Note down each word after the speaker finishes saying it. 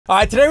All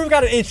right, today we've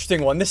got an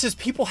interesting one. This is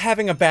people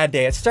having a bad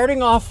day. It's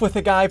starting off with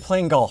a guy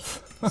playing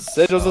golf.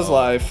 Sigils is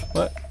live.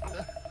 What?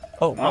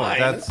 Oh,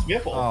 that's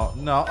Whipple. Oh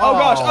no! Oh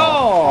gosh!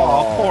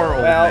 Oh, poor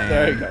old well, man.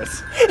 there he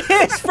goes.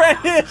 his friend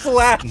is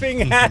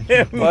laughing at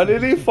him. Why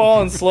did he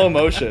fall in slow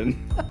motion?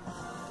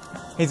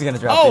 He's gonna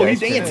drop. Oh, the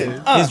he's ice cream.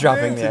 dancing. He's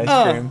dropping the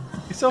ice cream.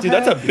 He's so Dude,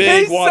 that's a happy. big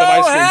He's wad so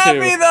of ice cream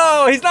happy too.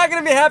 though. He's not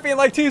gonna be happy in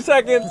like 2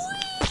 seconds.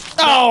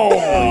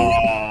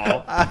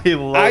 Oh! I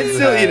love I'd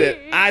still that. eat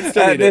it. I'd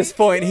still At eat this it.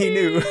 point, he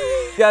knew.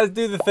 You guys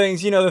do the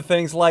things. You know the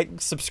things. Like,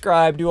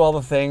 subscribe, do all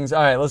the things.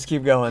 All right, let's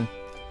keep going.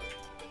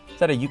 Is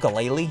that a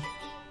ukulele?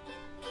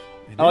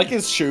 I like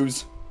his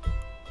shoes.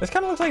 This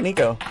kind of looks like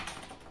Nico.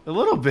 A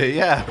little bit,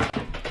 yeah.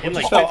 In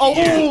like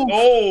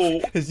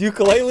Oh! His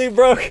ukulele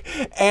broke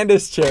and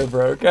his chair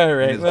broke. All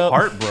right, His well.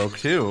 heart broke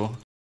too.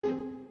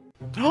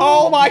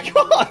 Oh my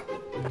god!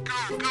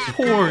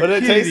 Poor What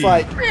did it taste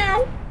like?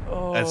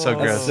 That's so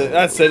gross.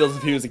 That's Sigils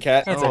if he was a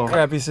cat. That's Oh. a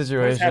crappy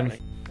situation. happening?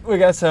 We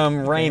got some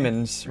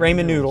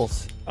ramen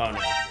noodles. Oh no.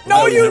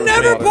 No, you no,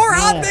 never no. pour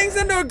hot things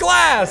into a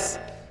glass.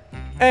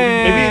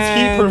 And Maybe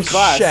it's heat-proof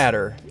glass.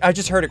 Shatter. I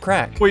just heard it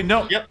crack. Wait,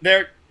 no. Yep.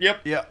 There.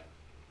 Yep. Yeah.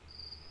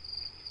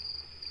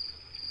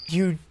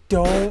 You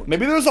don't.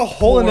 Maybe there was a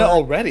hole in it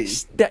already.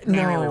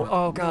 No.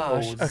 Oh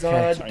gosh.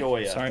 Okay.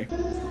 Zadoya. Sorry.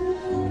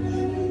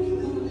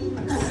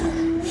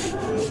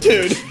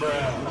 Dude.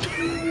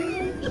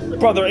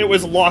 Brother, it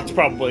was locked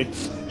probably.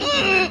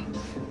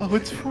 Oh,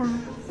 it's for.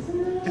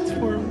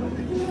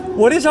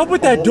 What is up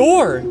with that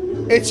door?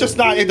 It's just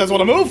not, it doesn't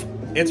want to move.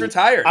 It's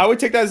retired. I would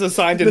take that as a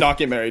sign to not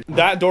get married.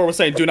 That door was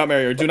saying, do not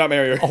marry her, do not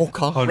marry her. Oh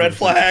god. Red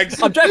flags.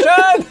 Objection!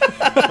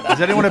 Does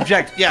anyone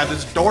object? Yeah,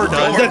 this door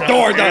does. The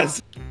door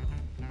does.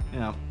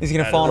 Yeah. Is he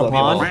gonna fall in a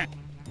pond?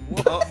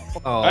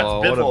 Oh, That's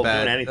what Biffle a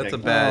bad. doing anything. That's a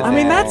bad. I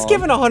mean, that's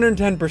given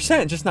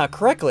 110%, just not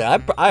correctly. I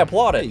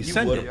applaud it. You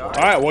send it. All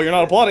right, well, you're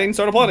not applauding.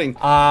 Start applauding.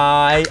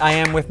 I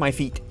am with my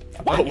feet.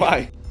 Oh,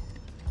 why?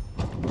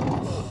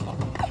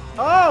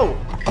 Oh!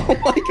 Oh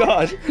my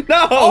gosh.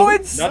 No! Oh,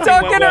 it's Nothing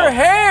stuck went in her well.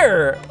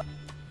 hair.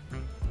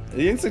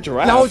 It's a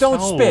giraffe. No, don't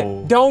No.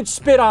 spit. Don't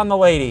spit on the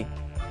lady.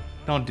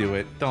 Don't do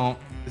it. Don't.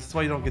 This is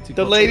why you don't get too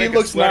The close. lady make a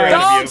looks sweater nice.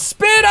 out of Don't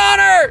spit on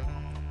her!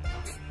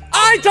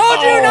 I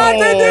told you not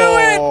to do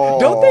it!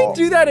 Don't they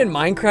do that in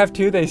Minecraft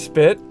too? They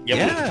spit? Yep.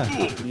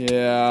 Yeah.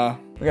 Yeah.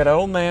 We got an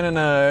old man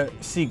and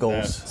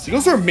seagulls.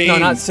 Seagulls are mean. No,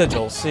 not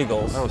sigils,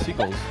 seagulls. Oh,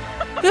 seagulls.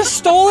 Just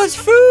stole his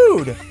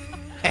food!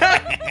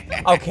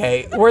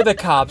 Okay, where the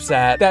cops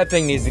at? That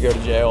thing needs to go to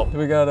jail.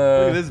 We got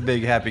Look at a... this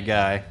big happy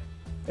guy.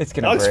 It's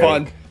gonna That looks break.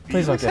 fun.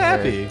 Please don't Looks get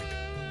happy.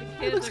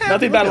 hurt.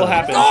 Nothing bad will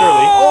happen, surely.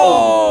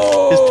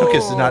 Oh! His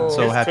Tuchus is not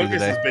so His happy Tuchus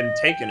today. has been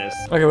taking us.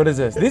 Okay, what is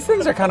this? These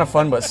things are kind of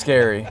fun but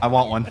scary. I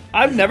want one.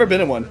 I've never been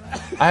in one.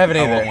 I haven't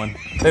I either. want one.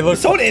 They look...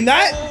 Someone in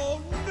that?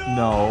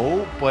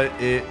 No, but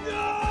it.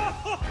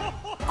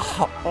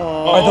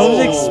 Are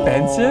those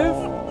expensive?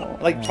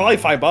 Like, probably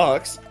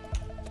 $5.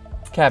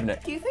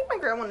 Cabinet. Do you think my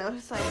grandma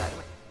noticed I died?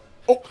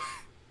 Oh.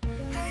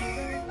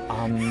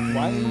 Um,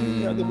 Why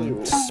are they blue?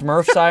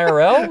 Smurfs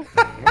IRL?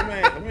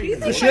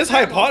 She has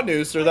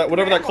hypotenuse or that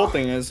whatever that cold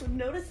thing is.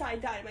 Notice I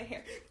dyed my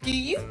hair. Do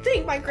you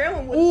think my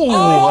grandma would? Ooh,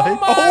 Oh what?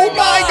 Oh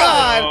my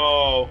god!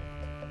 Oh.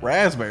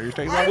 Raspberries.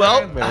 Take my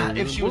Well, raspberries.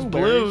 if she was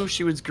Blueberries. blue,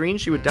 she was green,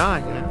 she would die,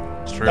 you know?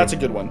 It's true. That's a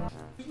good one.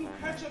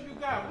 Catch up, you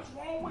guys. What's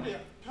wrong with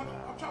it? I'm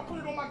trying to put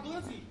it on my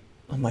glizzy.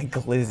 Oh my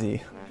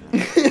glizzy.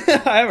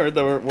 I haven't heard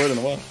the word in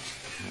a while.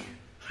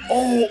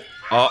 Oh!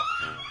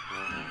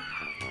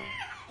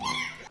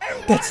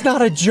 That's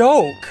not a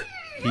joke.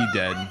 He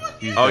dead.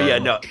 He's Oh dead. yeah,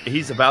 no,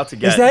 he's about to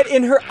get. Is that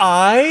in her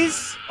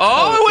eyes?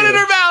 Oh, it went in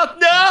her mouth.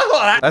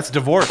 No. That's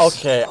divorce.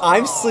 Okay,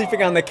 I'm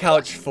sleeping on the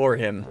couch for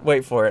him.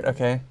 Wait for it,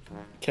 okay?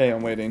 Okay,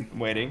 I'm waiting.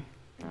 Waiting.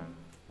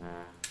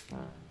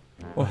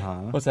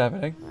 What's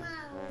happening?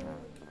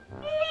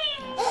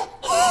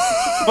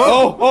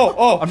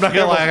 Oh! I'm not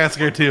gonna lie, I got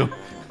scared too.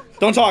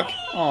 Don't talk.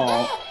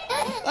 Oh.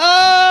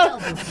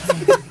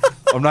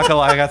 I'm not gonna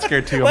lie, I got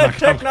scared too. I'm Let not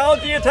gonna.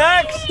 technology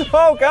attacks!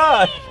 Oh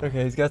god!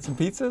 Okay, he's got some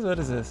pizzas? What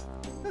is this?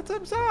 That's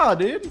absurd,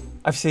 dude.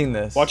 I've seen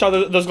this. Watch out!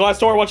 There's a glass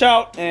door. Watch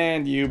out!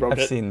 And you broke it.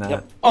 I've seen that.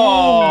 Yep.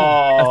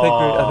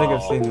 I think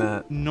I've seen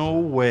that. No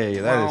way.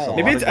 That is. A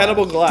Maybe lot it's of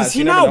edible glass. glass. Does he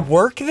you never not know.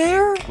 work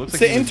there? Looks It's like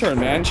the he's- intern,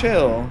 man.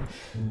 Chill.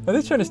 Are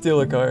they trying to steal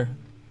a car?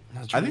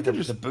 I think they're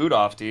just The boot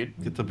off, dude.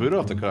 get the boot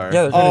off the car.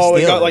 Yeah, they're trying to Oh,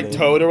 steal it got it, like dude.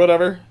 towed or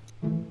whatever.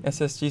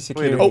 SSG Wait.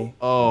 security.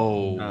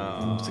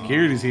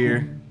 Security's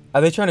here. Are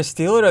they trying to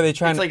steal it or are they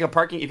trying It's to... like a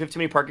parking. If you have too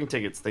many parking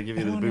tickets, they give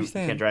you I the don't boot.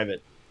 understand. You can't drive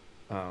it.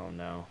 Oh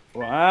no.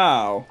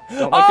 Wow.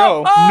 Don't let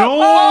go.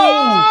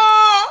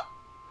 No.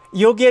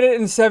 You'll get it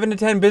in 7 to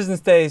 10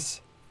 business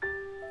days.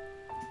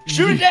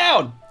 Shoot it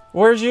down.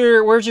 Where's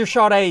your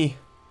shot A?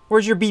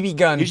 Where's your BB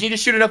gun? You just need to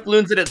shoot enough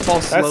balloons that it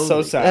falls That's slowly.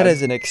 so sad. That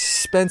is an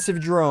expensive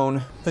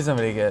drone. Please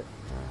somebody get.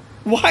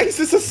 Why is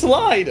this a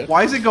slide?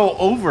 Why does it go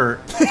over?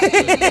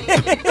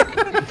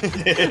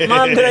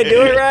 Mom, did I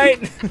do it right?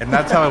 And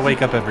that's how I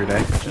wake up every day.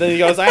 And then he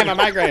goes, I have a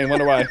migraine.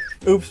 Wonder why.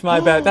 Oops, my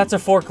bad. That's a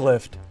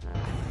forklift.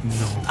 No.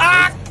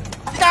 Ah!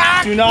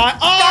 Do not.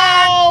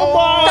 Oh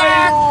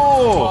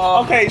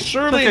my! Okay,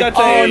 surely that's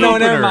Oh a. no,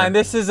 never opener. mind.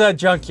 This is a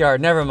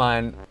junkyard. Never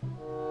mind.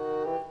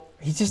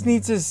 He just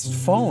needs his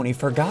phone. He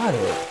forgot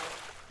it.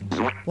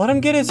 Let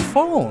him get his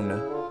phone.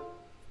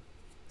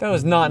 That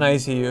was not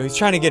nice of you. He's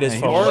trying to get his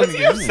phone. What's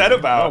he upset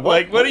about?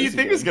 Like, what do you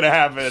think is gonna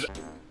happen?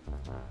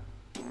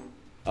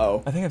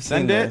 Oh. I think I've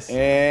seen Send it. this.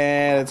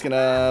 And it's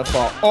gonna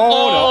fall.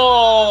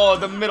 Oh Oh,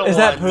 the middle Is one.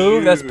 that poo?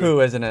 dude. That's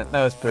poo, isn't it?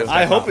 That was poo. no.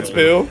 I hope it's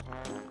poo.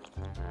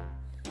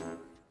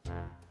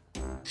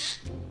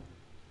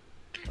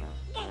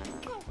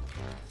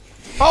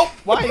 Oh,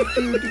 why did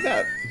you do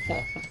that?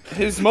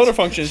 His motor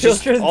functions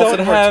just Children all of a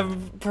don't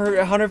sudden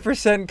have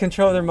 100%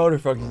 control of their motor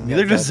functions.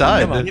 Neither yet, does guys.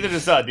 Sud. Come on. Neither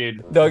does that,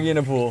 dude. Doggy in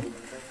a pool.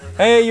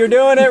 Hey, you're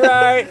doing it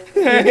right.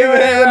 You're doing it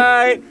man.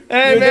 right.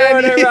 Hey You're man,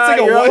 doing it it's right. like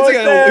a, You're it's almost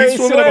like there. he's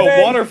swimming up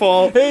a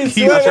waterfall. He's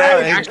He's swimming.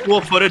 trying.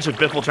 Actual footage of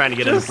Biffle trying to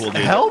get in the pool,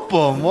 dude. Help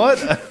him.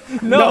 What?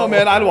 No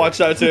man, I'd watch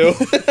that too.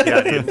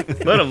 Yeah,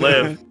 dude. Let him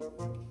live.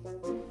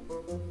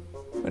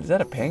 What, is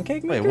that a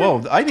pancake Wait, maker?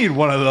 whoa. I need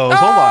one of those. Oh,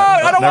 Hold on.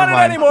 I don't Never want it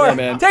mind. anymore. Yeah,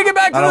 man. Take it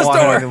back to I the don't want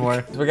it store.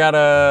 anymore.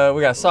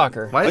 We got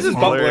soccer. Why This is is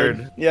this bubbler.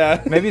 blurred?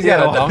 Yeah. Maybe he's Yeah,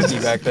 got a well, donkey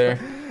back there.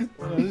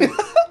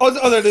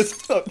 Oh, there it is.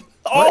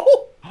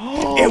 Oh.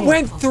 It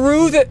went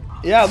through the.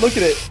 Yeah, look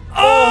at it.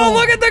 Oh,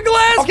 look at the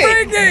glass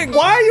Okay, breaking.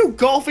 why are you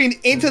golfing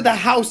into the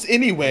house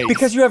anyway?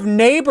 Because you have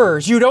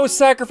neighbors. You don't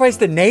sacrifice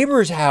the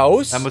neighbor's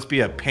house. That must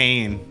be a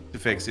pain to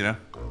fix, you know?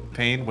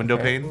 Pain, window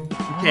pane.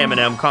 Okay,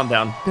 Eminem, calm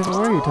down. Where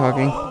are you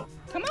talking?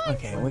 Come on.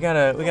 Okay, we got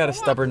a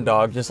stubborn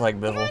dog just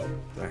like Biffle.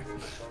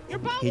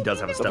 He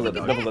does have a stubborn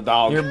dog. Double the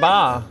dog. Your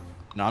ba.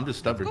 No, I'm just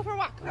stubborn.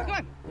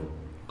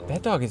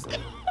 That dog is.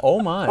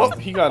 Oh my. Oh,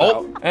 he got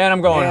out. And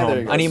I'm going Yeah, there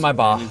he home. I need goes. my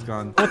ba. He's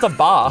gone. What's a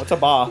ba? That's a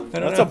ball.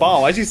 That's a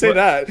ball. Why'd you say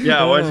that?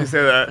 Yeah, why'd you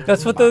say that?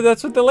 That's what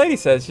the lady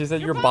said. She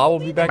said your ba will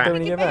be back there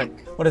when you get back.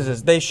 What is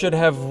this? They should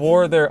have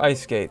wore their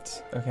ice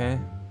skates. Okay.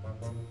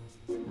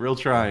 Real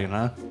trying,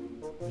 huh?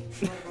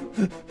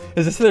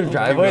 Is this their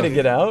driveway to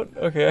get out?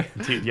 Okay.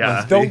 Dude,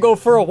 yeah. Don't go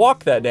for a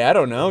walk that day. I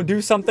don't know.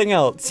 Do something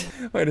else.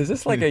 Wait, is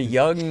this like a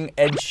young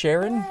Ed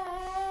Sheeran?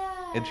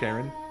 Ed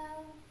Sheeran.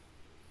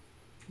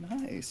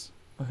 Nice.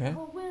 Okay.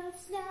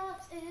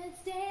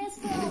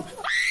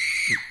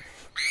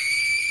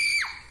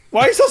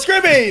 Why are you still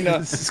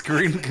screaming?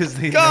 Scream because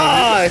they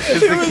God!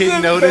 Because the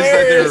kid noticed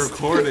that they were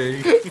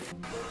recording.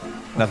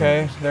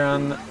 Okay, they're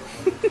on. The...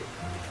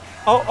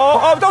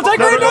 Oh! Don't take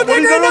her! Don't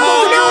take her!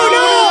 No!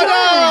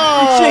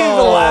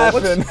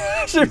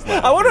 She's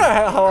laughing. I wonder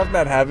how often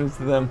that happens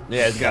to them.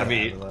 Yeah, it's gotta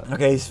be.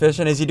 Okay, he's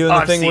fishing. Is he doing the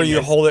I've thing where seen you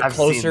this. hold it I've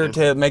seen closer this.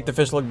 to make the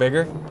fish look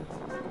bigger?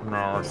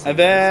 No. And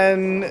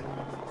then.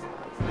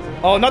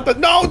 Oh, not the.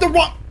 No, the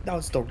wrong. That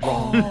was the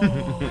wrong.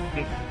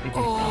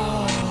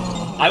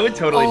 I would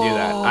totally do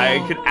that.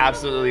 I could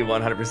absolutely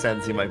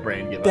 100% see my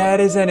brain give up. That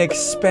is an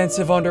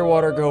expensive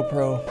underwater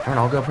GoPro. Aren't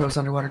all GoPros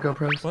underwater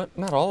GoPros? What?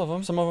 Not all of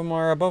them. Some of them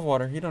are above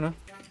water. You don't know.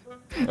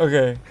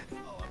 Okay.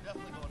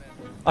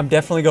 I'm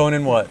definitely going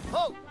in what?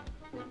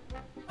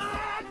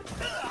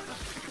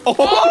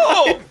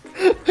 Oh!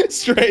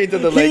 Straight into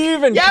the lake. He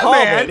even Yeah, called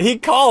man. it. He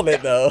called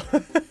it though.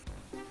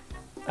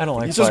 I don't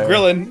like He's just fire.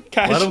 grilling.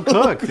 Let him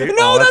cook, dude.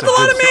 No, Oh, that's a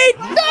lot of meat!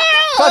 No!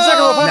 5 second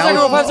rule, 5 second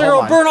rule, 5 second Now rule.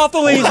 it's- Burn off the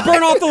leaves,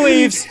 burn off the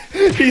leaves.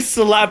 He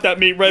slapped that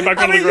meat right back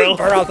I on the mean, grill.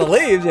 burn off the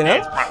leaves, you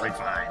It's know? probably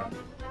fine.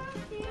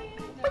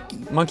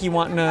 Monkey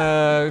wanting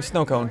a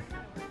snow cone.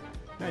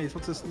 Yeah, he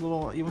wants a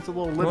little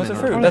lemon. What's a or-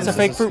 fruit? That's a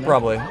fake fruit,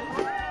 probably.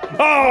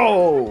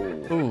 Oh!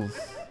 Ooh.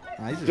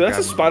 Ah, he's just Dude, that's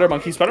a grabbing- spider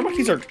monkey. Spider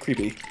monkeys are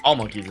creepy. All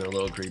monkeys are a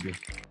little creepy.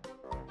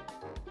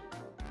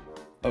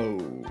 Oh.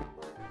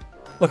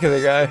 Look at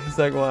the guy. He's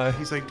like, why?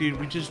 He's like, dude,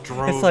 we just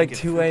drove. It's like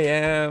 2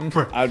 a.m.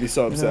 I'd be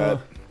so upset.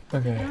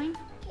 Okay.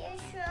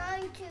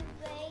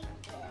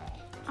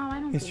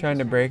 Oh, He's trying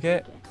to break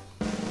it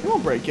He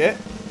won't break it.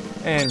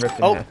 and rip it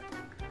Oh. in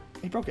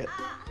He broke it.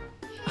 half.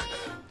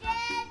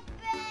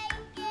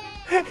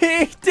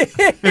 He did!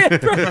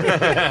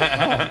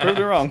 Proved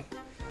it wrong.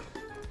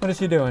 What is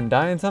he doing?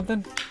 Dyeing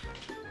something?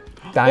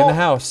 Dyeing the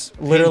house.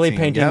 Literally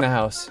Painting, painting yep. the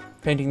house.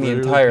 Painting the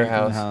Literally entire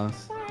painting the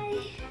house.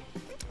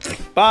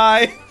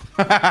 Bye.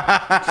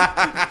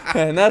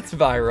 And that's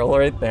viral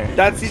right there.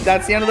 That's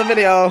the end of the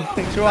video.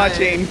 Thanks for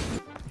watching.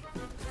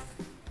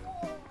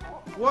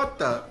 What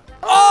the?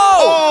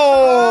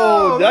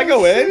 Oh! Did I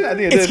go in? I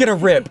think it It's did. gonna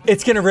rip.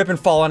 It's gonna rip and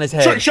fall on his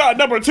head. Trick shot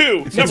number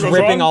 2. It's Never goes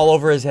ripping wrong. all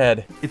over his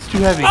head. It's too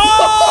heavy.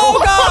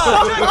 Oh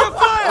God!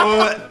 Oh,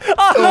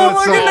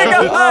 look at the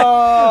guy!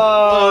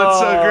 Oh, it's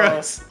so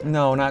gross.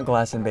 No, not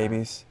glass and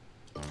babies.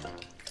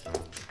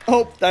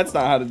 Oh, that's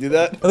not how to do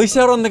that. At least you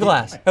held on the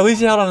glass. At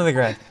least you held onto the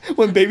grass.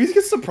 When babies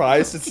get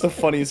surprised, it's the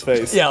funniest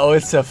face. Yeah, oh,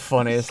 it's the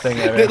funniest thing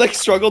They ever. like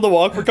struggle to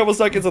walk for a couple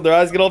seconds and their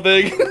eyes get all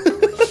big.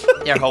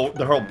 Yeah,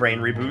 their whole brain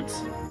reboots.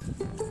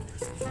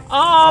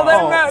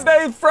 Oh,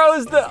 they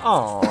froze the.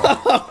 Oh.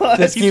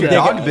 Just Keep your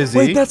dog digging. busy.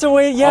 Wait, that's a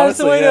way. Yeah,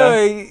 Honestly, that's a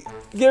way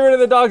to get rid of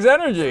the dog's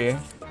energy.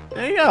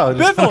 There you go.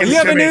 Just Biffle, you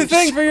have a new scrimmage.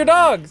 thing for your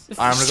dogs.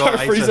 I'm gonna go Start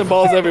ice freezing it.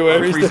 balls everywhere.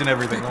 Freezing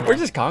everything. We're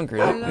just concrete.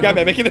 Yeah,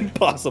 man, make it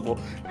impossible.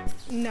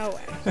 No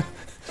way.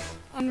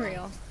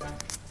 Unreal.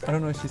 I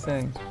don't know what she's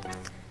saying.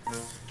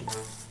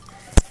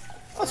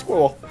 A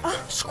squirrel.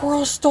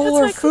 Squirrel stole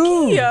our my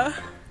food. cookie.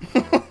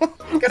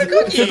 Got a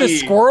cookie. Did the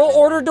squirrel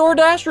order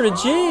DoorDash or did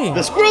she?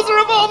 The squirrels are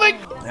evolving.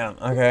 Yeah,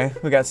 okay.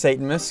 We got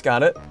Satan Miss.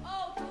 Got it.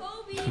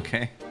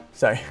 Okay.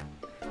 Sorry.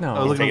 No.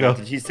 Oh, look at him go.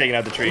 He's taking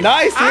out the tree.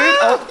 Nice, dude.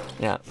 Oh,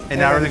 Yeah. And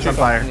now everything's on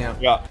fire. Yeah.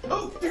 Yeah.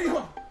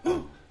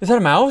 Is that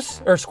a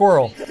mouse or a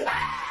squirrel?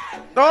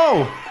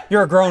 Oh!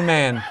 You're a grown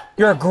man.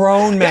 You're a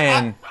grown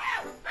man.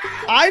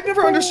 I've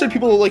never understood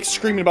people like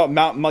screaming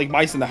about like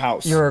mice in the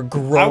house. You're a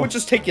grown. I would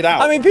just take it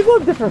out. I mean, people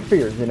have different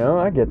fears, you know.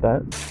 I get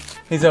that.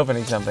 He's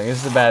opening something.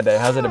 This is a bad day.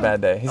 How's it a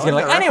bad day? He's gonna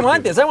like, I didn't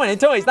want this. I wanted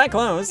toys, not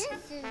clothes.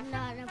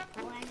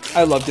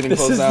 I love getting This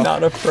clothes is out.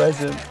 not a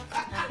present.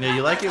 Yeah,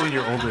 you like it when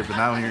you're older, but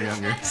not when you're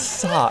younger.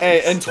 Socks.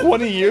 Hey, in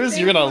 20 years,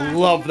 you're gonna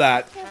love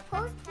that.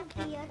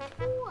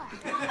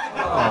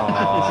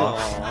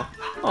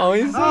 Oh,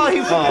 he's. Oh, he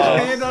put his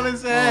hand on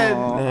his head.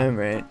 All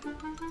right.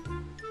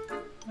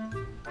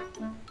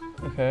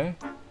 Okay.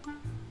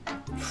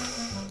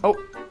 Oh,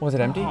 Was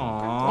it empty?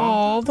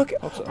 Oh, look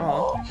at.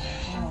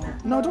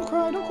 no, don't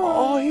cry, don't cry.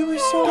 Oh, he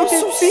was so That was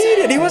so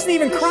defeated. He wasn't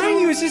even crying.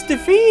 He was just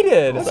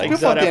defeated. That's Like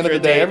beautiful at the end of after the a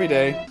day, day. every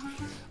day.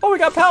 Oh, we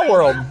got Pal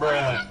World.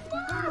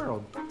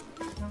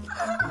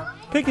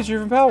 Pikachu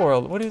from Pal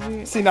World. What is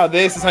he? See, now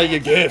this is how you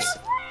get gifts.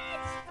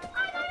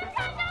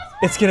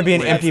 It's gonna be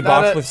an That's empty not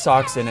box a- with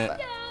socks in it.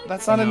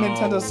 That's not a No,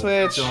 Nintendo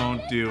Switch.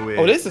 Don't do it.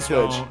 Oh, it is the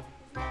Switch. Don't.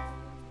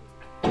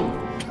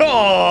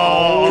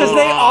 Oh. Because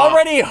they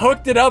already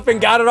hooked it up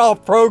and got it all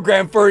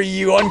programmed for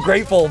you,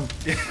 ungrateful.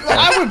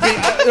 I would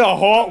be.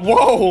 Oh,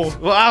 whoa.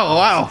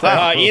 Wow,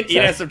 wow. Ian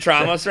has some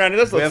trauma surrounding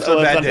us. We Let's, have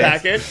some let's bad days.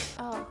 unpack it.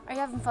 Oh, are you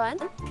having fun?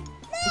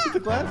 The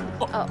glass?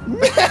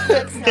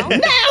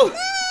 No.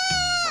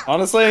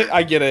 Honestly,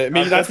 I get it.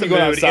 Maybe that's me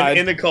going mood. outside.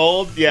 In the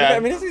cold. Yeah. I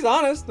mean, if he's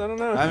honest, I don't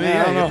know. I mean, I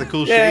yeah, don't you know. get the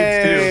cool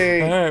shades too.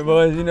 Yay. All right,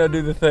 boys, you know,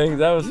 do the things.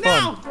 That was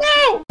fun.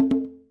 No!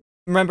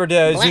 Remember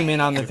to zoom in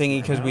on the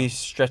thingy because we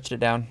stretched it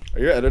down. Are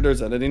your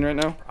editors editing right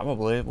now?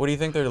 Probably. What do you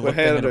think they're Well, looking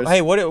hey, at? editors.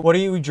 Hey, what are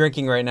you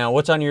drinking right now?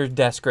 What's on your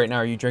desk right now?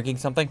 Are you drinking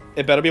something?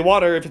 It better be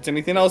water. If it's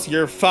anything else,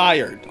 you're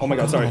fired. Oh my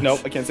god, sorry.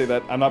 Nope, I can't say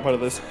that. I'm not part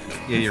of this.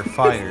 Yeah, you're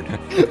fired.